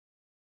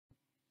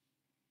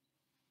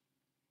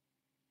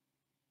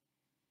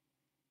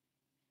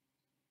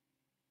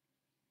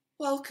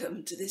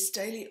Welcome to this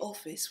daily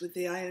office with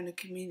the Iona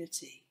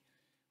Community,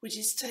 which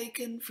is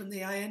taken from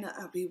the Iona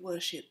Abbey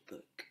Worship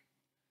Book.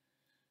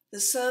 The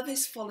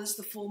service follows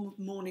the form of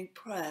morning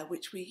prayer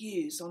which we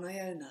use on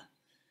Iona,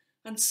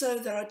 and so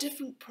there are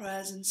different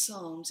prayers and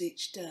psalms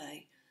each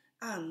day,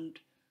 and,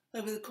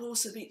 over the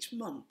course of each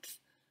month,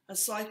 a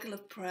cycle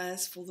of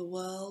prayers for the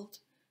world,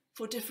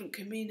 for different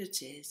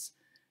communities,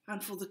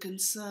 and for the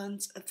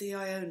concerns of the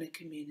Iona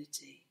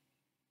community.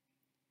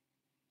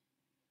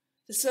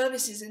 The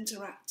service is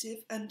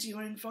interactive and you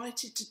are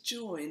invited to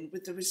join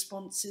with the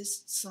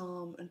responses,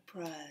 psalm and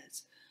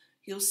prayers.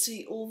 You'll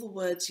see all the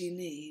words you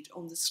need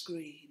on the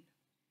screen.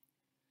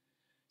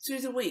 Through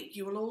the week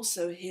you will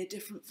also hear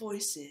different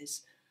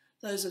voices,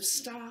 those of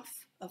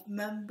staff, of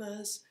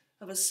members,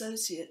 of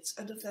associates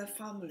and of their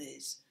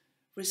families,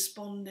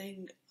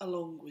 responding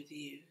along with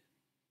you.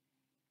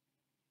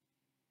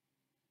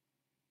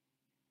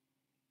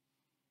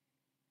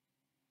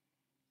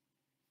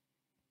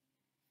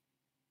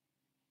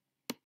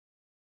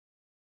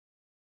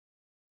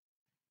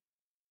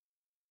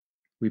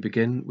 We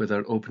begin with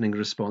our opening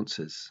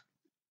responses.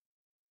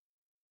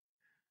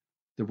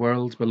 The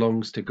world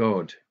belongs to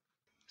God.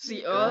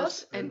 The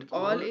earth and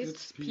all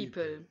its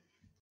people.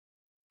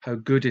 How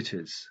good it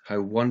is, how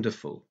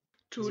wonderful.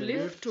 To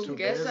live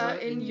together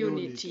in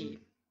unity.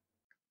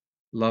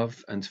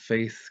 Love and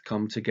faith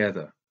come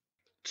together.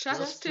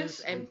 Justice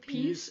and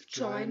peace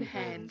join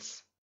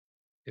hands.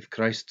 If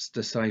Christ's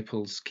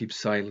disciples keep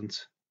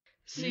silent,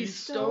 These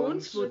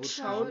stones would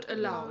shout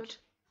aloud.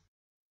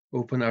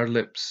 open our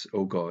lips,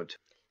 O God.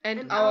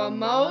 And our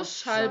mouths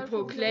shall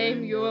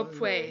proclaim your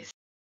praise.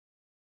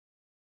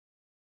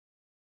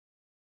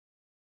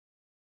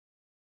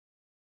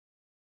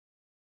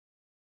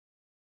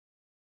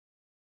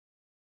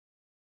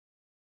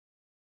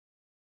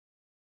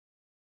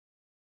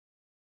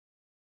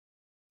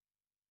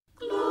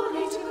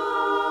 Glory to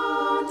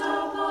God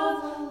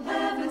above,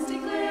 heavens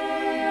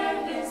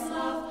declare His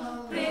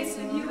love. Praise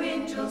Him, you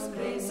angels,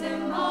 praise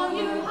Him, all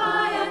you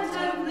high and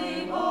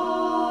heavenly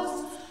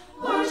hosts.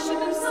 Worship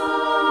Him,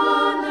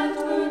 sun and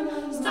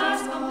moon,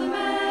 stars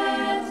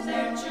compliment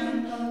their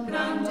tune.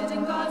 Grounded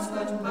in God's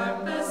good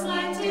purpose,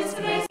 let His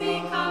grace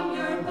become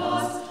your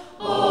boast.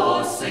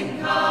 Oh, sing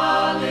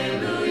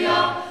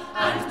hallelujah,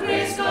 and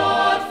praise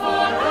God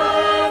forevermore.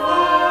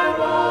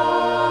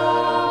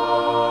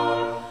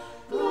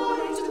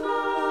 Glory to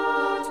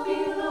God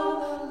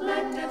below,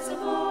 let depths of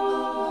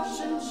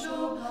ocean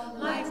show.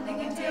 Lightning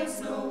and hail,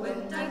 snow,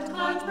 wind and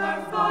cloud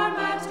perform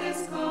at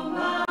His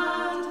command.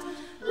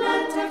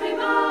 Let every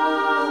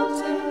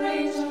mountain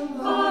range,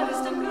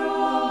 forest and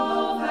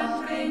grove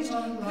and range,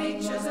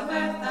 creatures of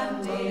earth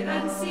and air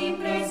and sea,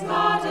 praise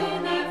God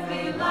in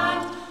every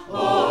land.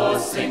 Oh,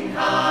 sing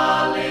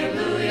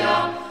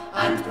hallelujah,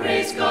 and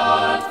praise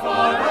God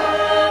forevermore.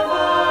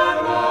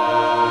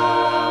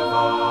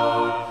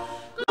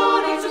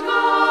 Glory to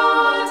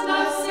God,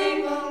 now sing,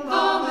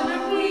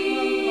 commoner,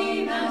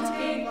 queen and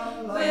king,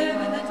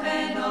 women and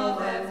men of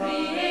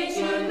every age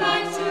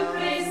unite to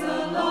praise the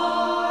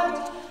Lord.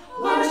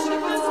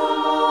 Worship His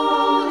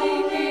holy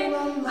name,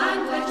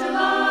 and let your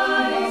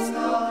lives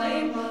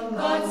proclaim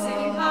God's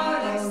saving power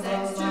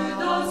extends to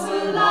those who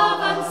love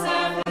and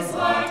serve His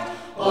word.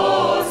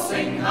 Oh,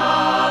 sing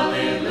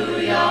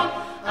hallelujah,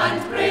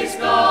 and praise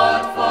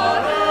God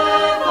forevermore.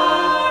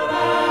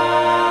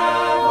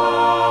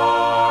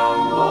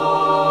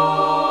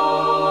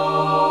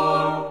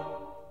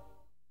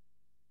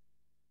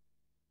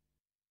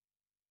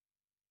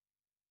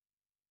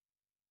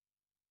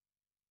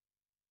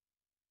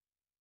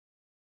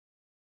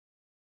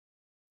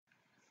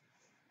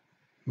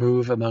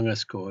 Move among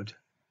us, God.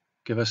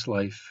 Give us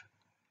life.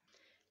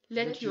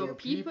 Let your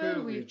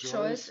people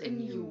rejoice in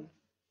you.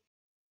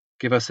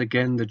 Give us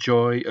again the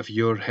joy of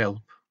your help.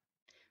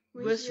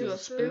 With your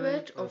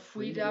spirit of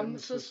freedom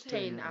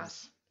sustain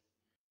us.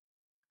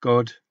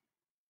 God,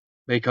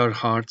 make our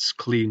hearts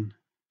clean.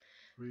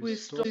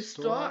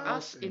 Restore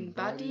us in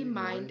body,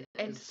 mind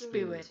and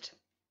spirit.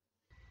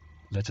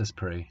 Let us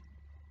pray.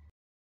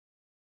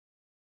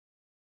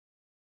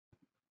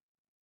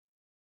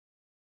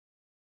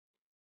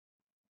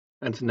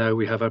 And now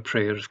we have our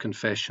prayer of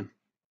confession.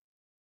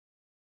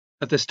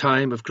 At this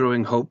time of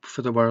growing hope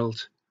for the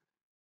world,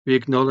 we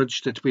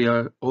acknowledge that we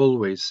are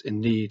always in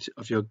need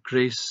of your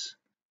grace,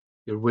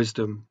 your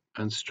wisdom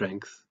and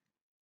strength.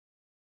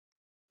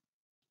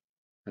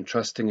 And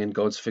trusting in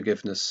God's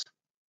forgiveness,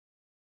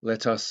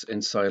 let us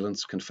in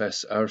silence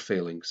confess our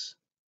failings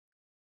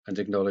and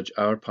acknowledge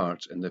our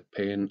part in the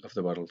pain of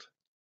the world.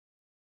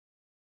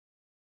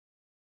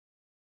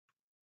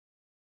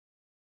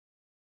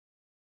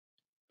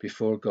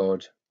 Before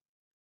God,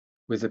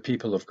 with the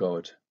people of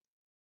God,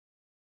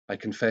 I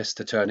confess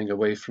to turning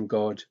away from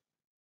God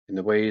in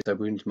the ways that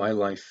wound my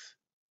life,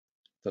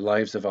 the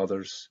lives of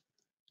others,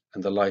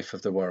 and the life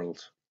of the world.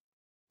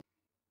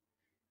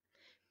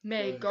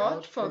 May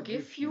God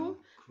forgive you,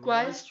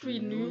 Christ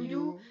renew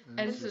you,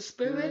 and the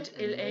Spirit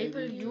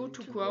enable you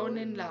to grow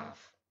in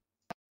love.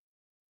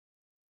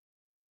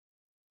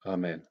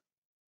 Amen.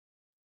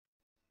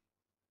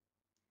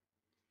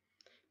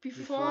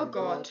 Before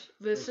God,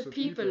 with the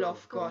people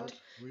of God,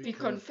 we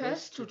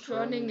confess to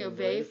turning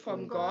away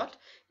from God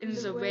in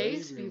the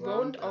ways we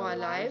want our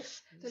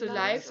lives, the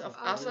lives of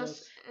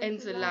others, and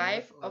the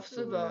life of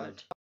the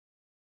world.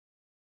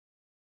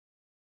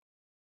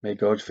 May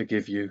God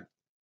forgive you,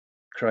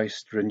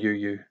 Christ renew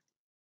you,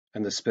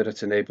 and the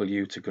Spirit enable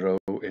you to grow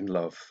in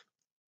love.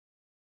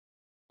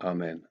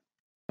 Amen.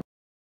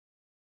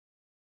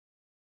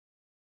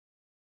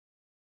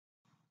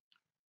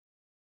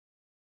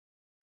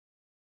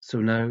 So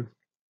now,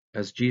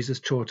 as Jesus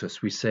taught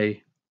us, we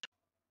say,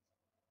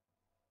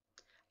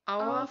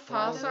 Our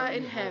Father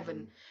in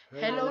heaven,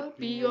 hallowed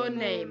be your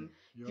name.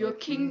 Your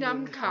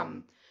kingdom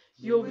come.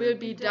 Your will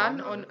be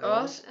done on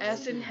earth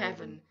as in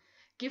heaven.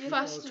 Give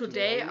us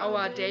today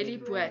our daily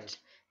bread,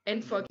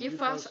 and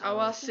forgive us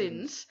our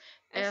sins,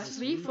 as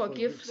we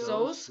forgive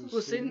those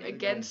who sin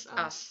against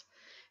us.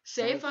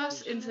 Save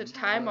us in the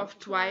time of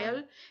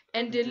trial,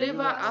 and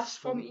deliver us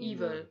from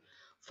evil.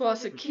 For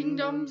the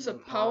kingdom, the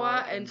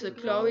power, and the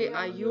glory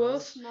are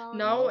yours,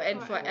 now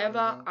and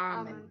forever.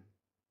 Amen.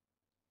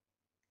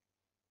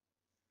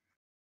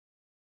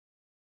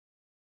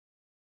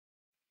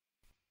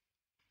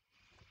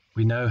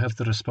 we now have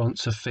the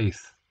response of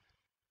faith.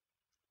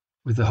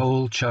 With the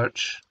whole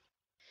Church,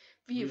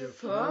 we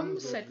affirm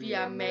that we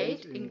are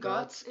made in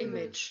God's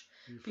image,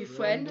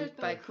 befriended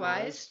by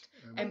Christ,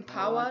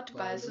 empowered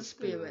by the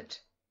Spirit.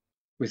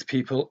 with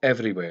people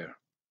everywhere,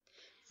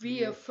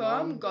 We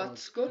affirm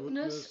God's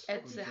goodness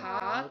at the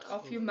heart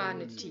of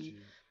humanity,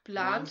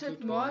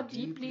 planted more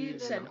deeply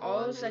than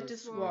all that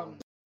is wrong.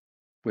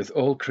 with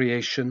all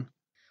creation,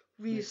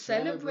 We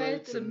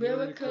celebrate the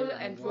miracle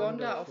and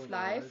wonder of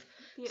life,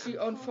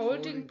 the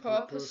unfolding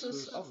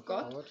purposes of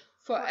God,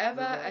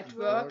 forever at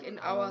work in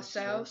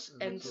ourselves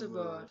and the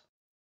world.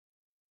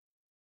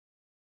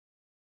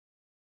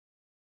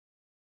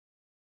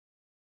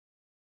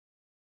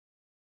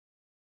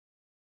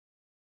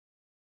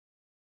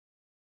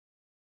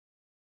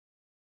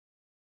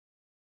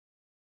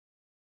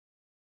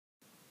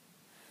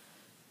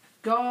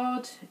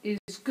 God is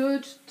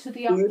good to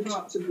the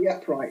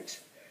upright,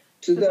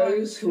 to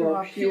those who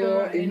are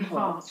pure in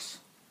heart.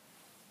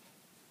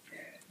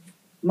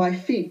 My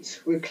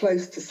feet were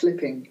close to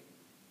slipping.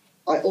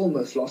 I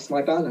almost lost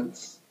my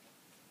balance.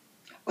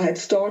 I had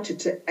started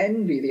to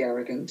envy the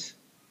arrogant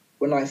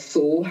when I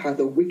saw how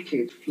the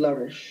wicked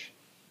flourish.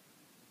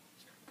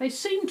 They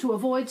seem to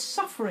avoid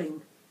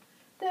suffering.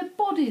 Their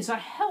bodies are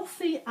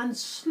healthy and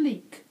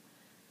sleek.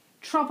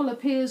 Trouble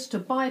appears to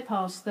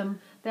bypass them.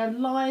 Their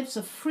lives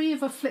are free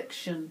of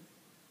affliction.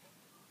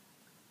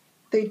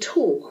 They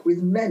talk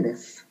with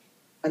menace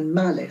and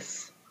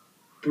malice,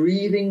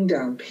 breathing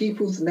down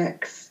people's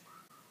necks.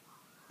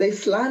 They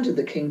slander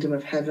the kingdom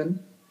of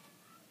heaven,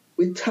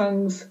 with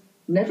tongues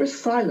never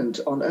silent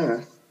on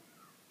earth.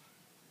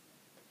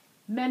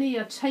 Many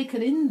are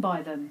taken in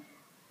by them,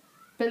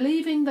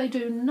 believing they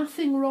do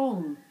nothing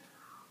wrong.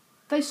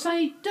 They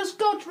say, does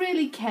God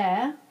really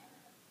care?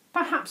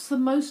 Perhaps the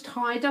Most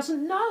High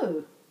doesn't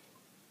know.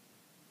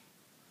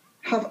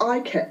 Have I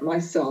kept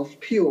myself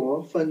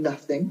pure for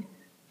nothing,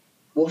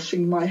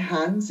 washing my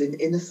hands in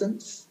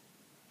innocence?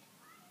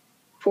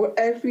 For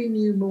every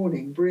new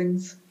morning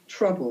brings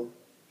trouble,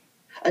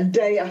 and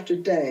day after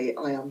day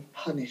I am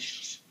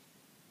punished.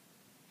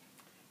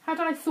 Had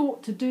I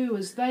thought to do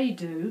as they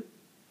do,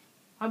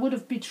 I would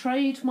have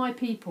betrayed my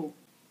people.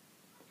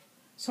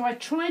 So I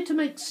tried to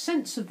make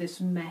sense of this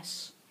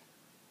mess,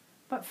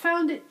 but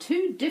found it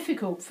too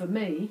difficult for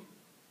me.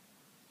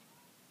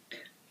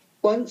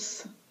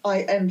 Once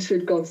I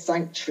entered God's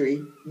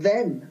sanctuary,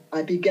 then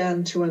I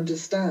began to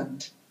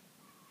understand.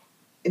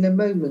 In a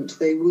moment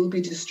they will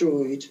be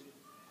destroyed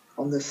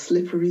on the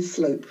slippery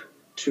slope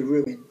to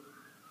ruin.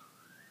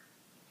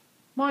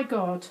 My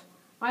God,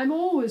 I am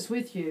always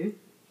with you.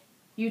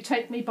 You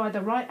take me by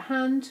the right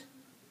hand,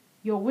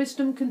 your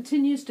wisdom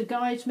continues to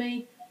guide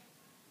me,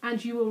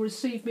 and you will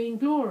receive me in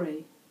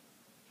glory.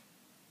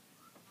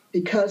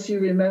 Because you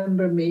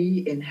remember me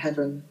in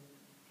heaven,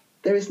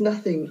 there is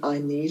nothing I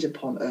need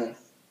upon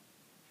earth.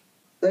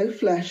 Though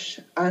flesh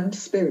and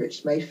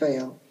spirit may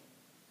fail,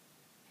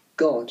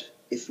 God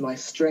is my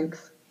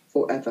strength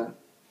forever.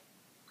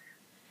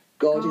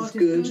 God is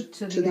good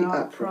to the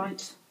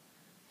upright,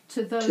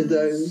 to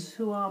those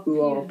who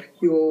are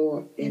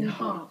pure in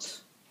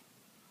heart.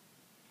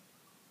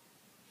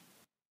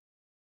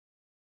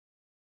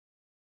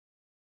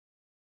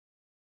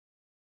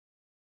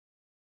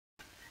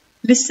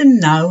 Listen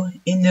now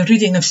in the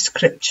reading of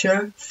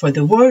Scripture for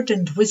the Word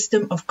and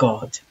Wisdom of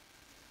God.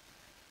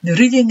 The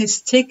reading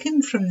is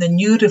taken from the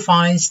New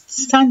Revised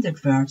Standard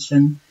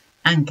Version,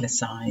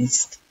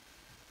 Anglicised,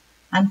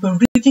 and we're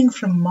reading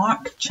from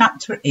Mark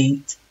chapter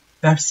 8,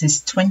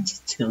 verses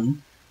 22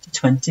 to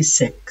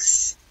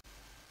 26.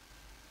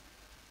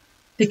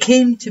 They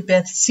came to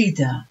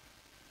Bethsaida.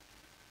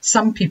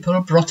 Some people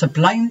brought a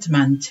blind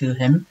man to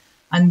him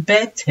and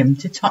begged him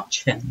to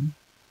touch him.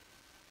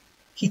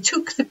 He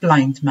took the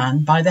blind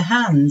man by the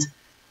hand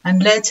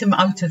and led him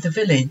out of the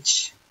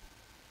village.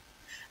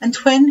 And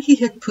when he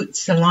had put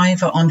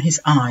saliva on his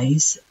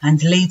eyes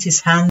and laid his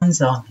hands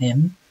on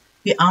him,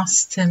 he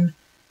asked him,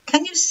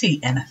 "Can you see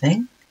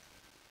anything?"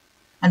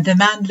 And the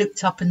man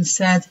looked up and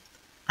said,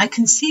 "I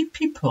can see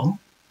people,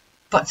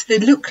 but they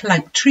look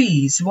like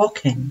trees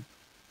walking."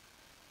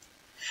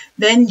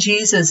 Then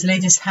Jesus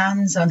laid his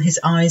hands on his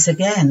eyes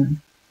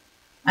again,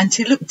 and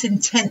he looked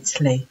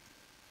intently,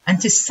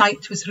 and his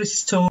sight was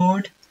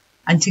restored,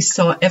 and he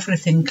saw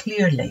everything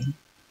clearly.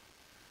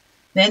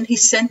 Then he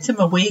sent him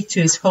away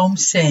to his home,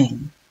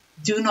 saying,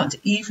 "Do not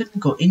even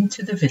go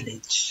into the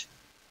village."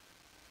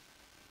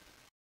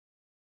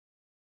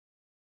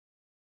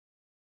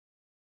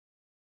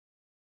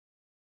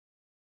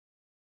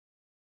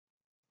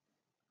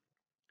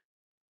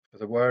 For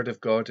the word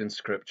of God in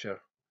Scripture,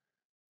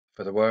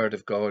 for the word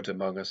of God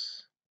among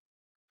us,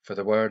 for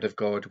the word of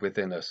God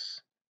within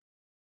us.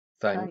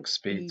 Thanks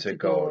be to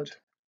God.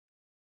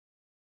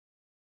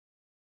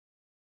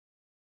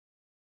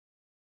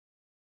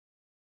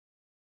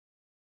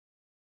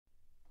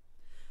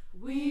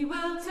 We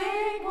will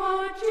take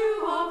what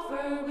you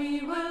offer,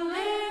 we will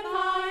live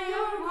by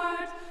your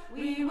word,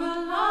 we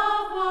will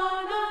love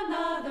one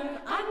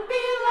another and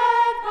be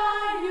led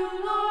by you,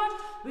 Lord.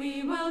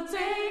 We will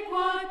take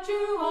what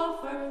you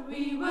offer,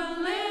 we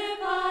will live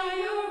by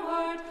your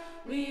word,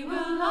 we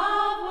will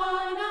love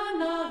one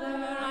another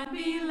and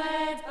be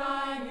led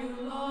by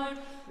you, Lord.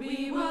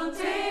 We will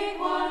take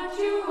what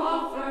you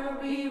offer,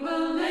 we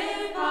will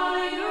live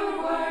by your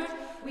word,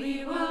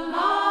 we will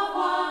love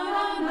one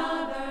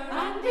another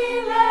and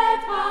be led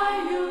by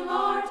you,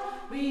 Lord.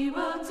 We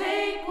will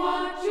take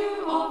what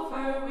you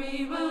offer,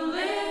 we will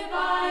live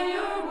by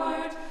your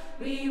word,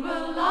 we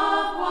will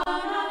love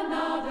one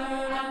another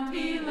and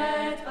be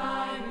led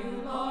by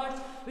you, Lord.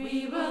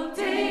 We will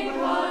take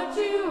what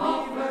you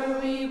offer,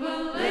 we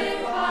will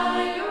live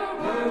by your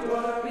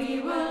word,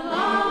 we will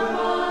love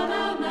one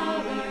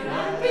another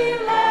and be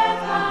led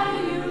by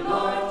you,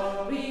 Lord.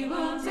 We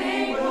will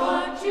take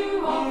what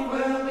you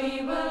offer,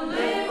 we will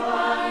live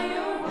by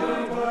your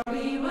word,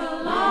 we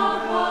will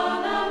love one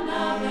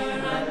another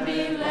and be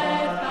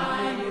led by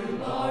you,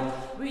 Lord.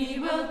 We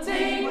will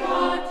take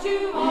what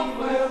you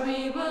offer,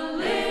 we will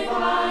live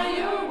by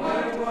your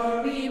word,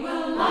 we will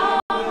love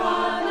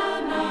one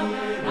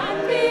another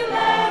and be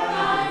led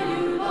by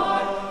you,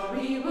 Lord.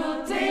 We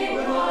will take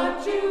what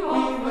you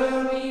offer,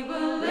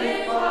 we will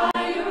live by your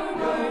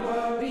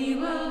word, we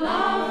will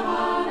love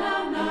one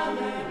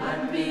another and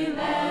be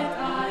led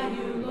by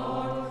you,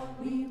 Lord.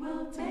 We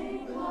will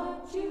take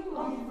what you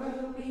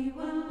offer, we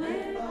will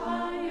live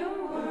by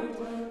your word,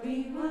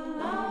 we will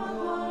love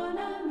one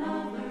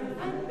another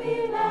and be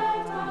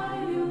led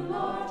by you,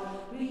 Lord.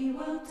 We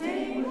will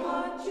take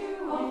what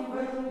you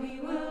offer, we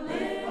will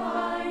live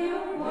by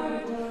your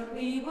word,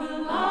 we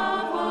will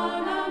love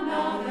one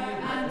another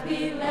and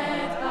be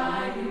led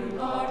by you,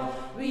 Lord.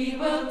 We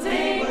will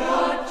take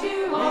what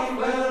you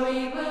offer,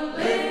 we will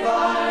live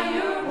by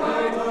your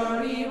word,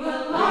 we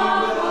will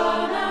love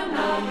one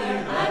another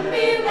and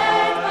be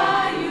led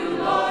by you,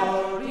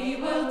 Lord. We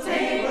will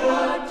take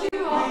what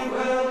you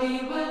offer, we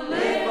will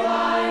live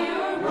by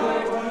your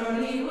word,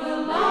 we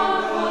will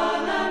love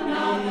one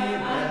another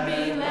and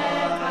be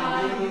led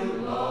by you,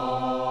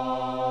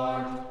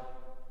 Lord.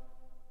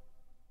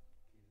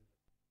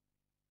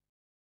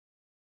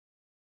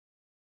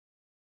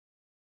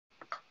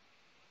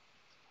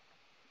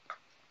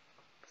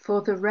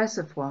 For the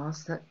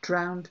reservoirs that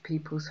drowned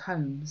people's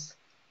homes,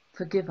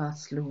 forgive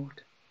us,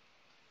 Lord.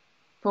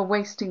 For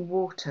wasting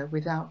water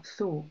without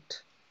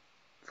thought,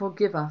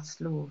 forgive us,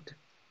 Lord.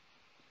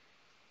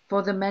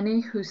 For the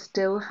many who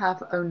still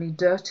have only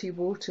dirty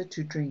water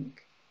to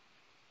drink,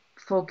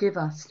 forgive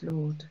us,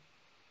 Lord.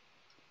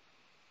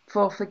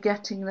 For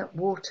forgetting that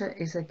water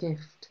is a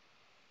gift,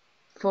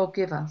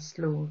 forgive us,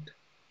 Lord.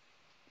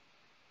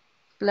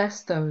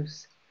 Bless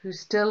those who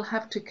still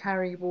have to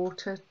carry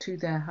water to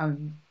their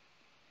home.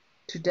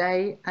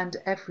 Today and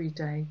every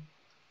day,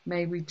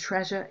 may we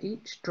treasure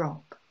each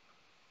drop.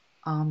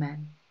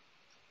 Amen.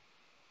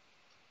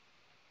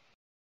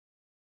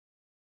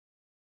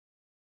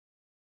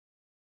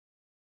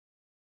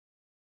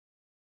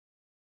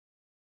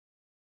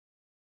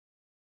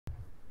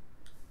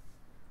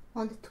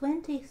 On the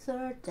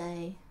 23rd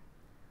day,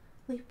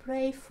 we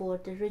pray for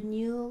the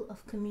renewal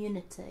of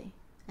community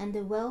and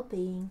the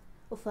well-being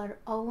of our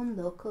own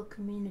local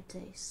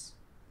communities.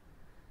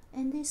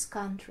 In these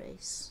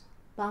countries,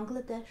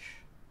 Bangladesh,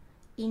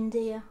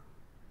 India,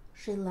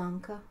 Sri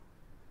Lanka,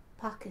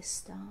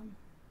 Pakistan.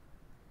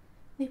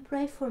 We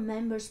pray for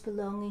members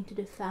belonging to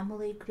the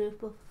family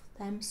group of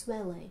Thames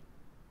Valley,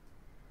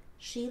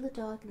 Sheila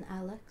Dog and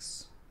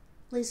Alex,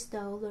 Liz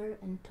Dowler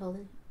and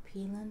Tolly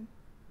Peelan,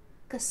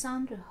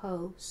 Cassandra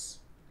Hose,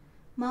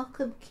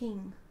 Malcolm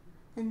King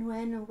and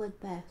Rena with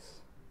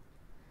Beth,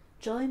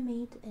 Joy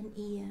Mead and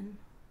Ian,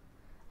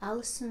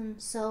 Alison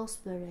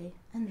Salisbury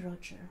and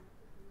Roger.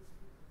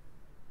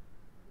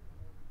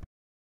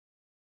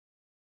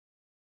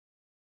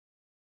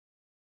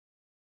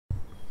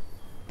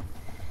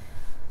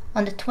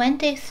 On the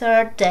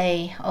 23rd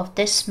day of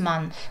this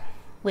month,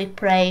 we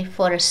pray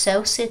for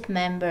associate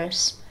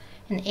members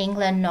in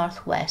England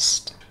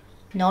Northwest,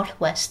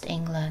 Northwest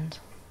England.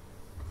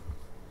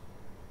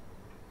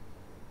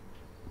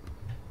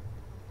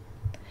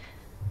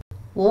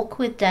 Walk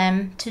with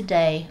them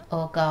today,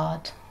 O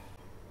God,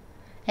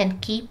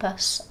 and keep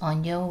us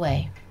on your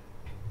way.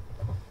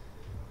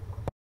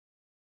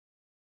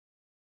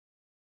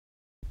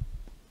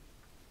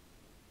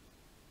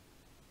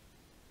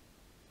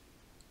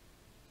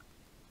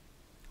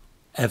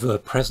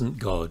 Ever-present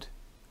God,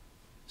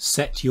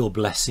 set your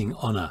blessing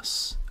on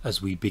us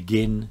as we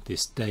begin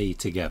this day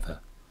together.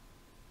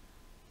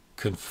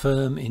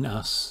 Confirm in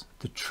us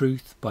the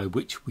truth by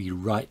which we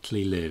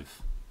rightly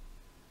live.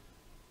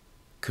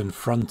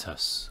 Confront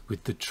us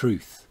with the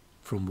truth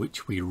from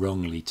which we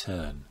wrongly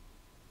turn.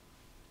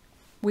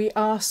 We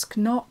ask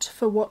not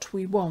for what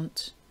we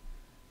want,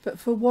 but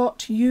for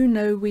what you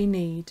know we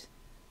need,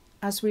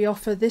 as we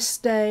offer this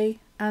day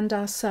and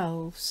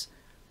ourselves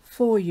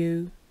for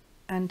you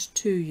and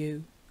to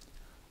you.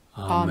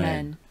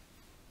 Amen.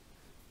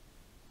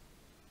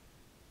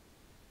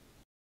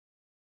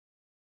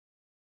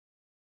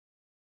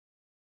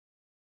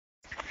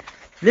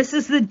 This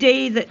is the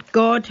day that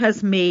God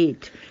has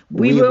made.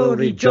 We will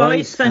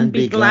rejoice and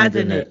be glad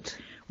in it.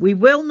 We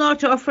will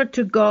not offer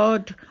to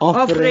God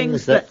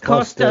offerings that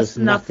cost us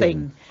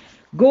nothing.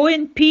 Go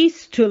in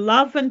peace to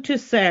love and to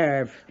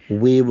serve.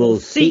 We will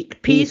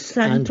seek peace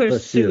and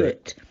pursue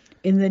it.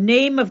 In the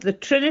name of the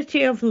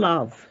Trinity of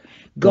love,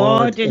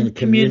 God in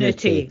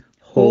community,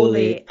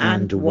 holy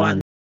and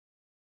one.